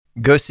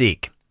Go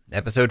Seek,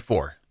 Episode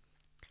 4.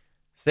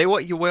 Say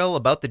what you will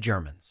about the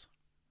Germans.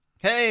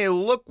 Hey,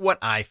 look what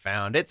I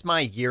found. It's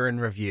my year in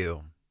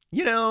review.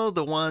 You know,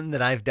 the one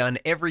that I've done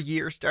every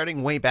year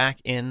starting way back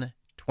in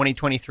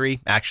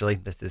 2023. Actually,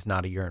 this is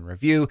not a year in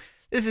review.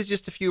 This is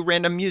just a few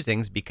random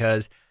musings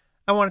because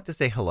I wanted to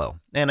say hello.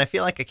 And I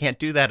feel like I can't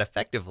do that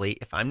effectively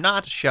if I'm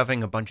not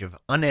shoving a bunch of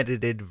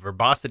unedited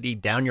verbosity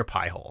down your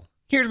pie hole.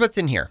 Here's what's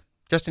in here,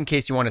 just in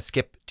case you want to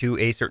skip to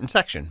a certain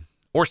section.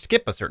 Or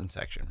skip a certain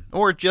section.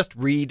 Or just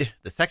read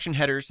the section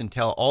headers and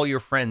tell all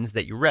your friends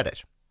that you read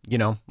it. You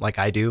know, like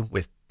I do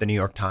with the New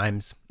York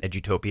Times,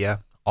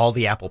 Edutopia, all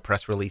the Apple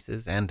press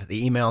releases, and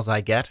the emails I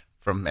get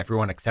from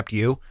everyone except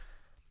you.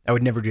 I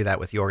would never do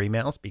that with your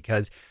emails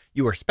because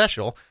you are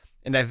special,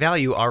 and I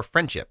value our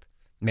friendship,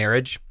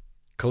 marriage,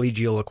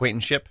 collegial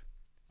acquaintanceship,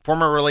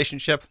 former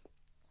relationship,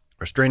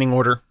 restraining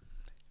order.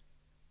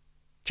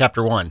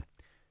 Chapter 1.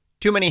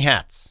 Too Many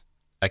Hats.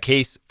 A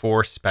Case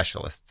for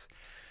Specialists.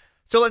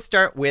 So let's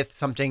start with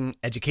something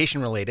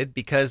education related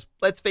because,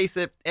 let's face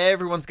it,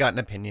 everyone's got an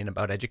opinion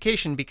about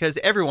education because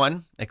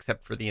everyone,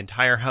 except for the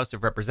entire House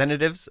of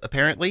Representatives,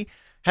 apparently,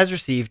 has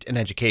received an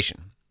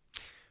education.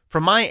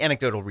 From my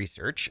anecdotal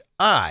research,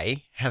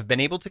 I have been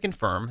able to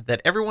confirm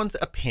that everyone's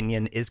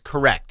opinion is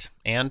correct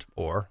and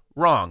or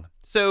wrong.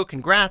 So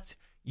congrats,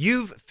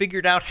 you've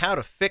figured out how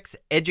to fix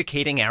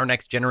educating our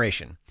next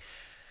generation.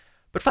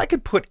 But if I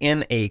could put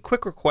in a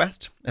quick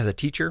request as a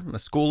teacher, a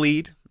school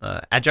lead,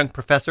 adjunct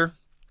professor,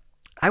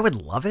 I would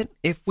love it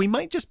if we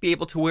might just be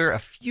able to wear a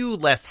few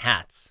less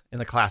hats in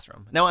the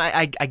classroom. Now,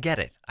 I get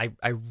it.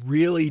 I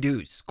really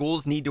do.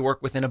 Schools need to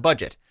work within a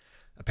budget.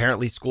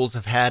 Apparently, schools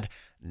have had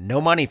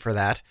no money for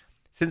that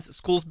since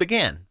schools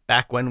began,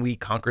 back when we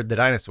conquered the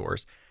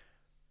dinosaurs.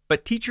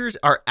 But teachers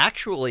are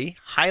actually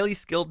highly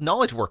skilled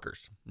knowledge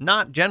workers,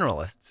 not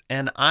generalists,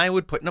 and I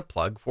would put in a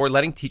plug for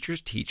letting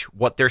teachers teach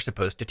what they're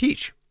supposed to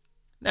teach.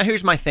 Now,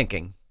 here's my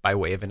thinking, by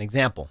way of an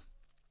example.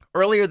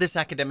 Earlier this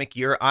academic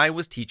year, I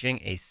was teaching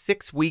a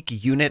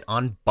 6-week unit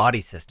on body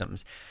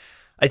systems.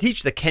 I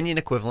teach the Kenyan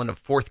equivalent of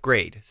 4th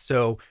grade,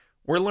 so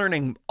we're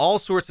learning all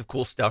sorts of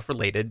cool stuff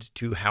related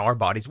to how our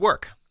bodies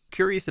work.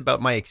 Curious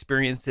about my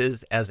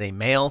experiences as a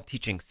male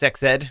teaching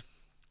sex ed?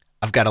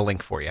 I've got a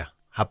link for you.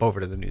 Hop over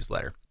to the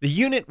newsletter. The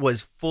unit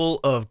was full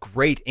of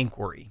great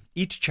inquiry.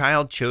 Each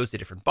child chose a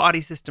different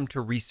body system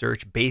to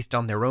research based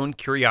on their own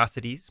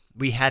curiosities.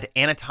 We had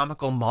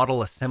anatomical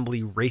model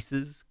assembly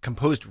races,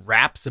 composed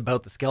raps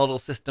about the skeletal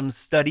systems,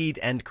 studied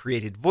and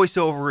created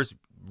voiceovers,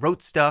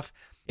 wrote stuff.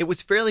 It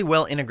was fairly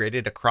well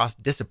integrated across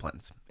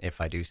disciplines, if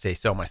I do say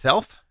so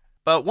myself.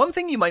 But one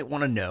thing you might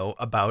want to know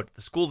about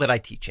the school that I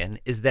teach in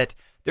is that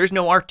there's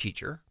no art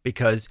teacher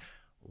because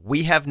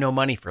we have no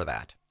money for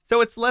that. So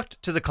it's left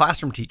to the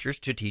classroom teachers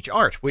to teach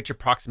art, which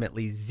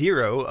approximately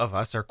 0 of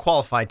us are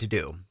qualified to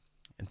do.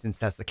 And since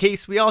that's the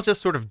case, we all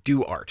just sort of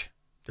do art.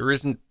 There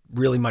isn't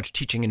really much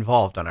teaching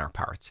involved on our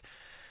parts.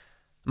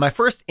 My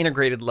first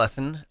integrated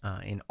lesson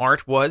in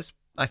art was,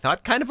 I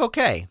thought, kind of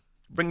okay.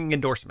 Bringing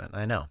endorsement,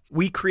 I know.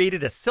 We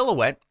created a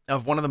silhouette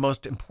of one of the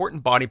most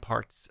important body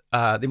parts,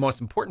 the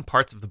most important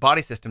parts of the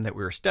body system that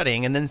we were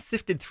studying, and then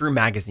sifted through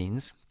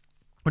magazines,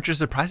 which are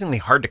surprisingly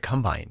hard to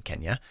come by in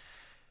Kenya,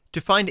 to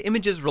find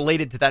images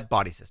related to that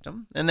body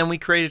system, and then we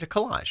created a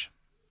collage.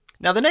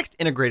 Now, the next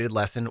integrated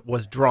lesson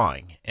was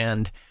drawing,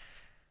 and,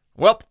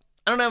 well,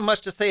 I don't have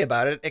much to say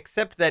about it,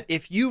 except that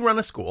if you run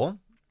a school,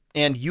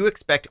 and you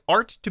expect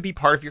art to be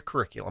part of your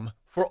curriculum,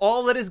 for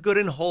all that is good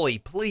and holy,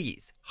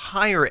 please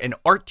hire an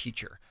art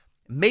teacher.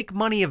 Make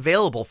money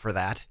available for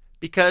that,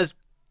 because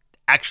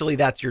actually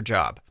that's your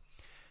job.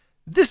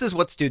 This is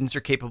what students are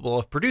capable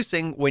of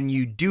producing when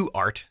you do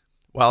art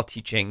while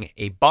teaching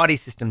a body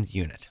systems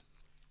unit.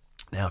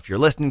 Now, if you're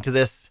listening to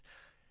this,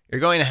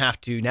 you're going to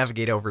have to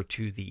navigate over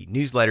to the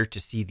newsletter to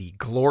see the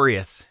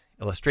glorious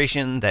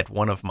illustration that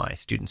one of my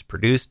students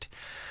produced.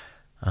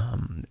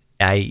 The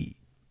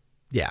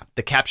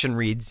caption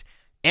reads,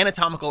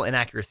 "Anatomical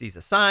inaccuracies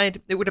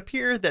aside, it would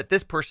appear that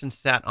this person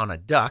sat on a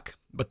duck,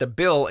 but the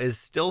bill is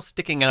still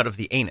sticking out of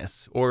the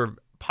anus, or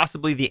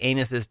possibly the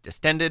anus is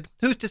distended.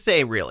 Who's to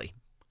say, really?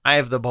 I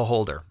have the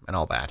beholder," and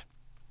all that.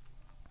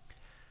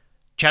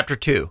 Chapter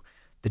 2.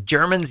 The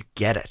Germans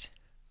get it.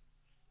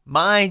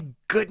 My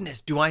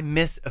goodness, do I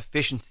miss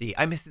efficiency.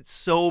 I miss it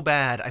so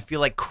bad. I feel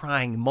like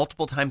crying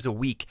multiple times a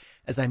week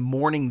as I'm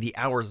mourning the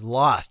hours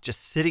lost, just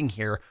sitting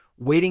here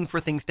waiting for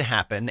things to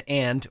happen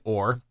and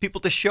or people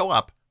to show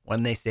up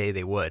when they say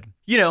they would.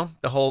 You know,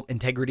 the whole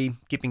integrity,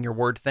 keeping your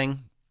word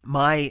thing.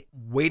 My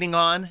waiting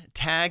on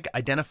tag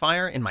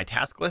identifier in my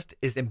task list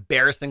is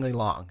embarrassingly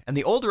long. And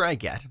the older I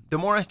get, the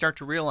more I start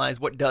to realize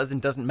what does and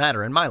doesn't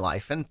matter in my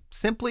life. And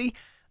simply,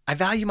 I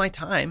value my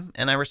time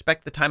and I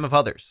respect the time of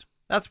others.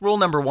 That's rule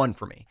number 1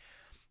 for me.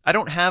 I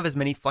don't have as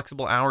many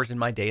flexible hours in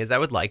my day as I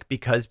would like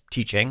because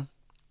teaching,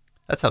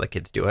 that's how the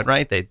kids do it,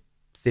 right? They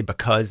say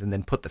because and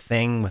then put the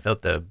thing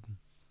without the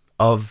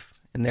of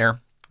in there.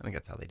 I think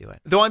that's how they do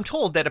it. Though I'm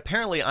told that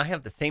apparently I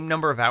have the same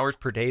number of hours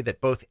per day that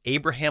both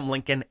Abraham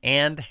Lincoln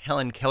and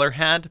Helen Keller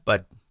had,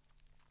 but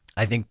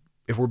I think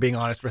if we're being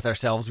honest with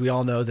ourselves, we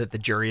all know that the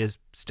jury is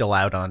still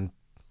out on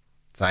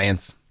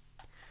science.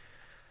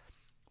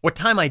 What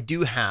time I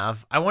do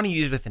have, I want to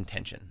use with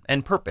intention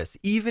and purpose,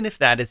 even if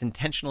that is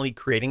intentionally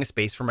creating a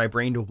space for my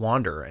brain to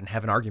wander and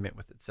have an argument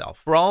with itself.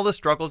 For all the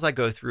struggles I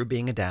go through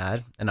being a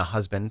dad and a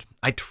husband,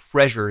 I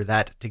treasure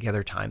that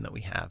together time that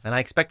we have, and I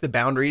expect the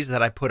boundaries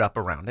that I put up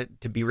around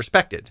it to be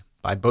respected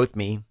by both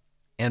me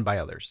and by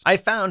others. I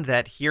found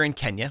that here in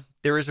Kenya,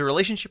 there is a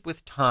relationship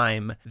with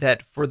time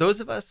that for those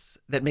of us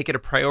that make it a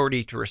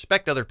priority to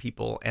respect other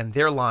people and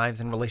their lives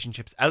and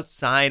relationships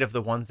outside of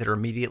the ones that are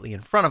immediately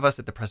in front of us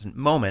at the present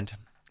moment,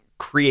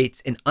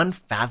 creates an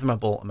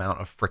unfathomable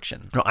amount of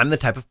friction. Now, I'm the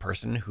type of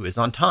person who is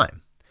on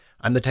time.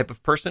 I'm the type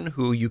of person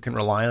who you can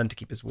rely on to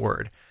keep his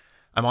word.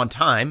 I'm on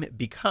time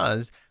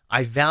because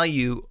I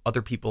value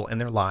other people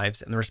and their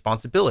lives and their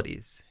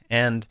responsibilities.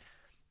 And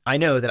I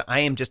know that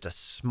I am just a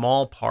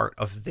small part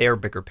of their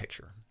bigger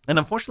picture. And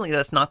unfortunately,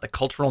 that's not the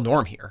cultural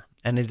norm here.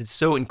 And it is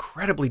so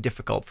incredibly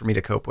difficult for me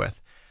to cope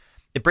with.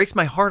 It breaks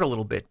my heart a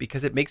little bit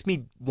because it makes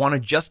me want to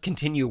just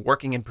continue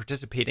working and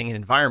participating in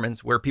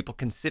environments where people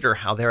consider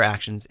how their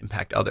actions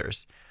impact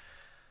others.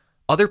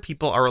 Other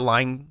people are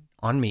relying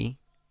on me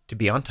to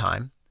be on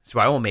time, so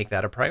I will make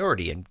that a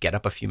priority and get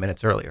up a few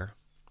minutes earlier.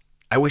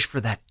 I wish for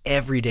that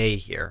every day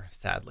here,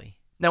 sadly.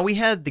 Now, we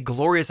had the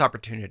glorious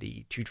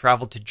opportunity to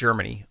travel to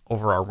Germany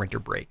over our winter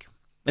break.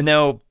 And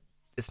though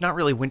it's not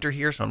really winter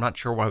here, so I'm not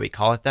sure why we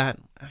call it that.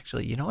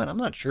 Actually, you know what? I'm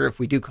not sure if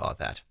we do call it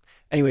that.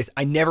 Anyways,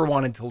 I never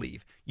wanted to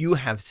leave. You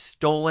have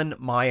stolen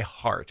my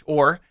heart.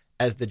 Or,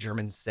 as the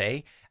Germans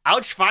say,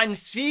 Ausschwein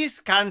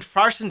kann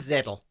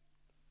Farsenzettel.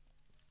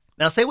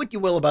 Now, say what you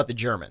will about the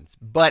Germans,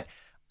 but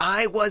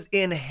I was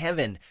in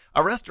heaven.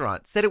 A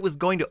restaurant said it was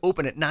going to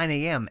open at 9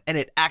 a.m., and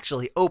it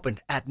actually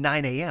opened at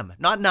 9 a.m.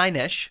 Not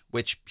 9-ish,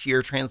 which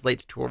here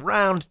translates to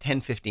around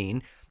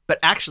 10:15, but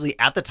actually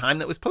at the time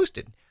that was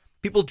posted.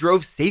 People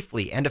drove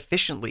safely and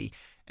efficiently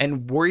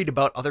and worried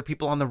about other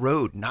people on the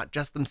road, not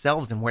just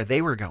themselves and where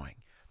they were going.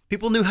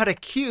 People knew how to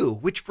queue,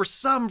 which for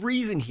some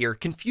reason here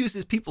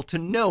confuses people to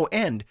no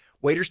end.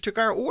 Waiters took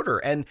our order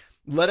and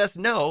let us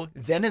know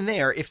then and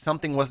there if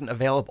something wasn't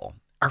available.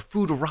 Our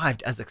food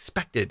arrived as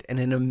expected and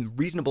in a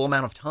reasonable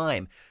amount of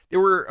time.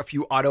 There were a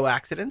few auto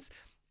accidents,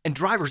 and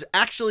drivers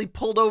actually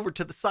pulled over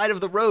to the side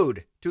of the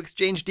road to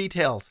exchange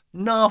details.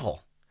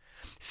 Novel.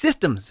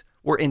 Systems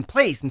were in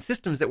place and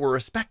systems that were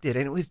respected,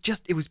 and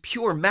it was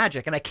pure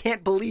magic, and I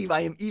can't believe I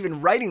am even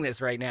writing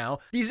this right now.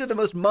 These are the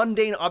most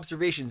mundane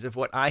observations of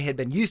what I had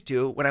been used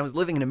to when I was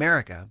living in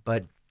America,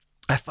 but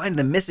I find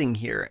them missing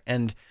here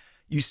and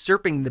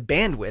usurping the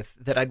bandwidth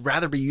that I'd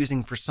rather be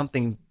using for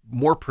something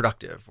more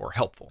productive or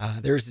helpful.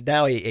 There's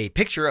now a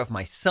picture of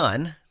my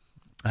son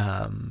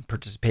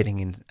participating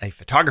in a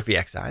photography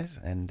exercise,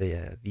 and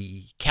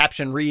the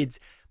caption reads,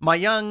 "My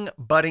young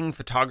budding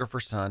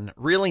photographer son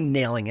really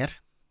nailing it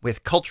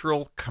with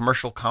cultural,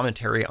 commercial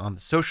commentary on the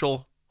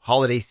social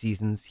holiday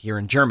seasons here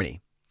in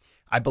Germany."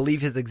 I believe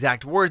his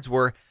exact words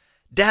were,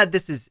 "Dad,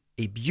 this is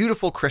a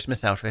beautiful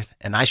Christmas outfit,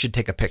 and I should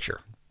take a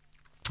picture."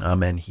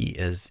 And he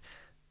is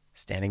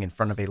standing in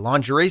front of a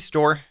lingerie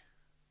store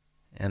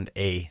and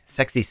a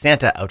sexy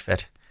Santa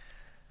outfit.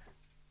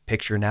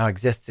 Picture now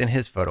exists in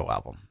his photo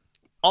album.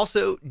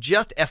 Also,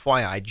 just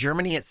FYI,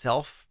 Germany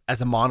itself, as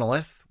a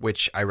monolith,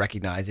 which I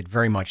recognize it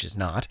very much is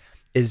not,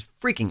 is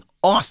freaking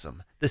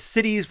awesome. The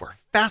cities were a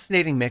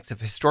fascinating mix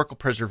of historical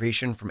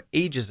preservation from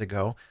ages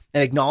ago,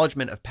 an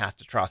acknowledgement of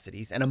past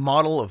atrocities, and a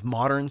model of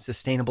modern,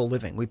 sustainable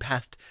living. We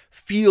passed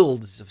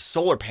fields of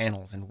solar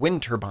panels and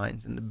wind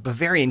turbines, and the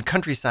Bavarian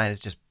countryside is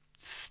just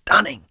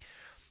stunning.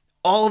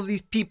 All of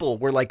these people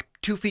were like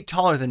 2 feet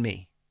taller than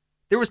me.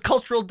 There was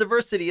cultural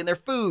diversity in their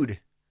food.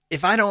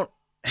 If I don't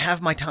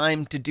have my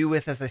time to do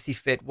with as I see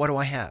fit, what do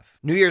I have?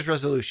 New Year's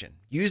resolution.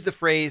 Use the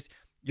phrase,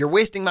 "You're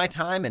wasting my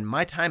time and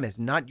my time is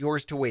not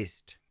yours to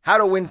waste." How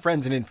to win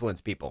friends and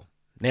influence people.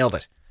 Nailed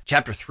it.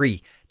 Chapter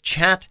 3,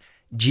 Chat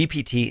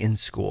GPT in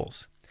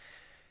schools.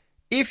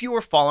 If you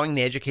were following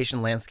the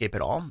education landscape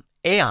at all,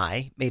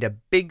 AI made a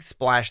big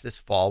splash this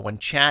fall when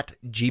Chat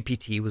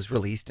GPT was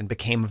released and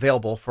became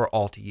available for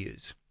all to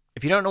use.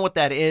 If you don't know what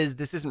that is,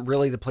 this isn't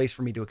really the place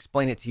for me to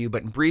explain it to you,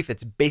 but in brief,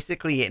 it's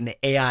basically an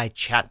AI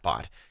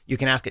chatbot. You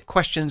can ask it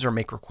questions or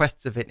make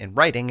requests of it in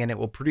writing, and it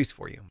will produce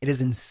for you. It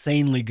is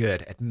insanely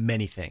good at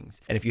many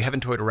things, and if you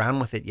haven't toyed around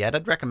with it yet,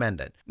 I'd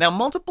recommend it. Now,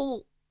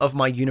 multiple of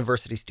my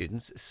university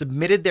students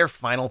submitted their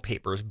final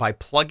papers by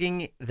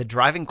plugging the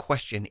driving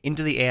question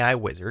into the AI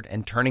wizard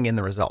and turning in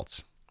the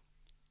results.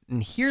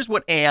 And here's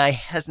what AI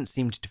hasn't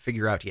seemed to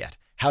figure out yet.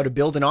 How to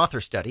build an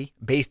author study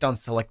based on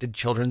selected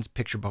children's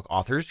picture book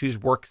authors whose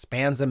work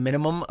spans a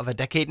minimum of a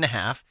decade and a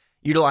half,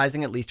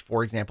 utilizing at least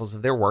 4 examples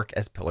of their work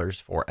as pillars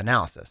for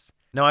analysis.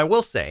 Now, I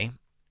will say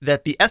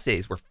that the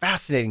essays were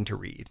fascinating to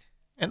read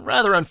and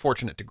rather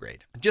unfortunate to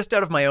grade. Just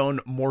out of my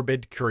own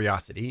morbid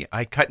curiosity,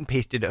 I cut and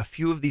pasted a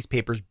few of these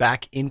papers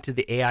back into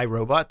the AI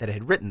robot that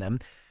had written them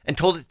and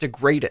told it to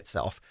grade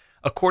itself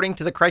according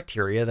to the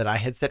criteria that I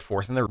had set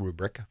forth in the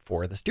rubric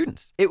for the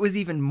students. It was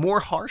even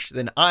more harsh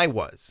than I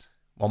was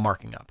while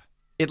marking up.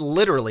 It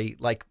literally,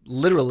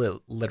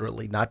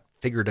 literally, not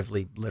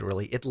figuratively,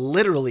 literally, it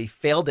literally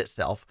failed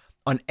itself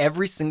on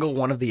every single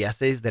one of the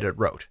essays that it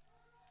wrote.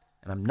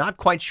 And I'm not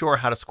quite sure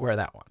how to square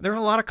that one. There are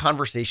a lot of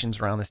conversations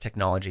around this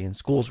technology in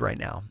schools right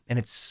now, and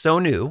it's so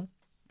new.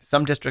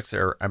 Some districts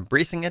are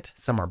embracing it,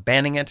 some are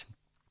banning it.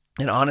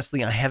 And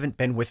honestly, I haven't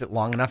been with it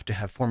long enough to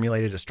have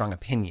formulated a strong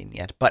opinion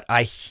yet. But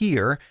I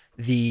hear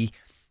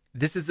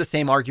this is the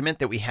same argument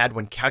that we had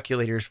when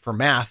calculators for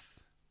math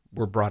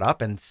were brought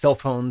up and cell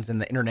phones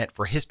and the internet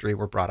for history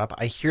were brought up.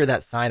 I hear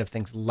that side of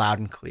things loud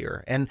and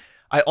clear. And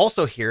I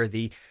also hear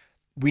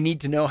we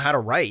need to know how to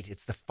write.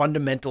 It's the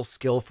fundamental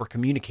skill for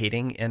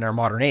communicating in our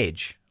modern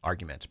age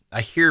argument.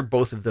 I hear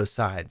both of those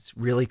sides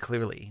really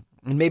clearly.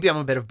 And maybe I'm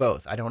a bit of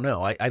both. I don't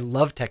know. I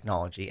love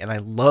technology and I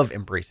love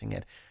embracing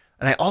it.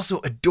 And I also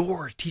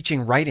adore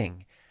teaching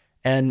writing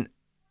and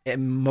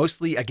am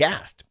mostly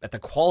aghast at the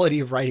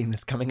quality of writing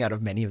that's coming out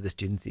of many of the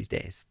students these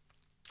days.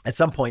 At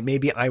some point,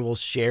 maybe I will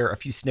share a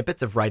few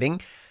snippets of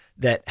writing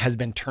that has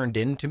been turned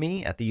in to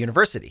me at the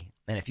university.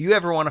 And if you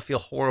ever want to feel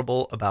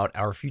horrible about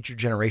our future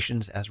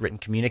generations as written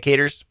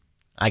communicators,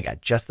 I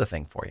got just the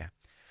thing for you.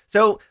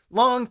 So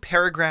long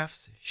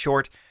paragraphs,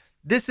 short,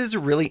 this is a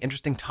really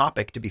interesting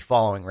topic to be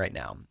following right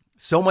now.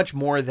 So much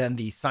more than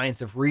the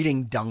science of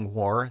reading dung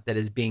war that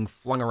is being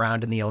flung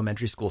around in the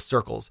elementary school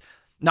circles.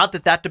 Not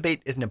that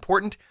debate isn't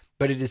important,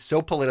 but it is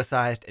so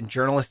politicized and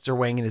journalists are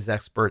weighing in as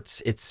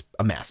experts, it's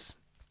a mess.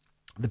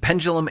 The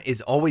pendulum is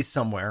always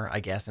somewhere,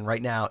 I guess, and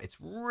right now it's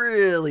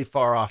really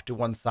far off to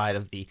one side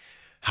of the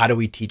how do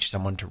we teach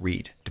someone to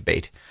read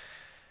debate.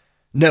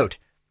 Note,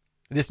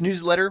 this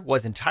newsletter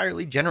was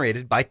entirely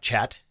generated by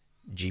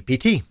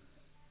ChatGPT.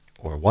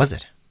 Or was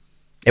it?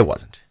 It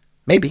wasn't.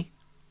 Maybe.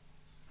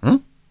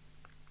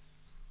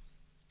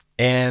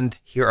 And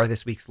here are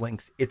this week's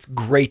links. It's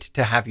great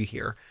to have you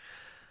here.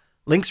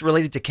 Links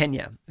related to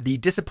Kenya, the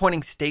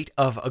disappointing state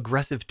of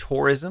aggressive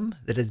tourism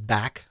that is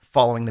back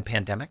following the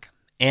pandemic,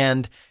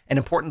 and an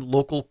important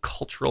local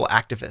cultural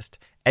activist,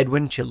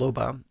 Edwin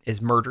Chiloba,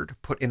 is murdered,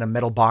 put in a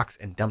metal box,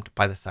 and dumped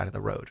by the side of the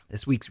road.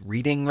 This week's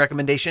reading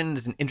recommendation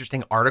is an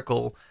interesting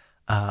article,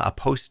 a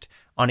post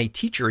on a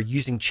teacher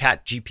using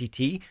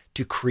ChatGPT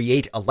to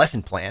create a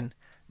lesson plan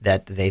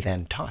that they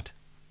then taught.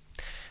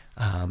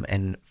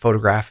 And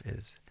photograph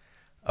is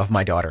of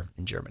my daughter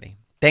in Germany.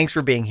 Thanks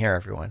for being here,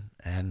 everyone,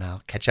 and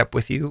I'll catch up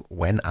with you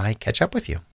when I catch up with you.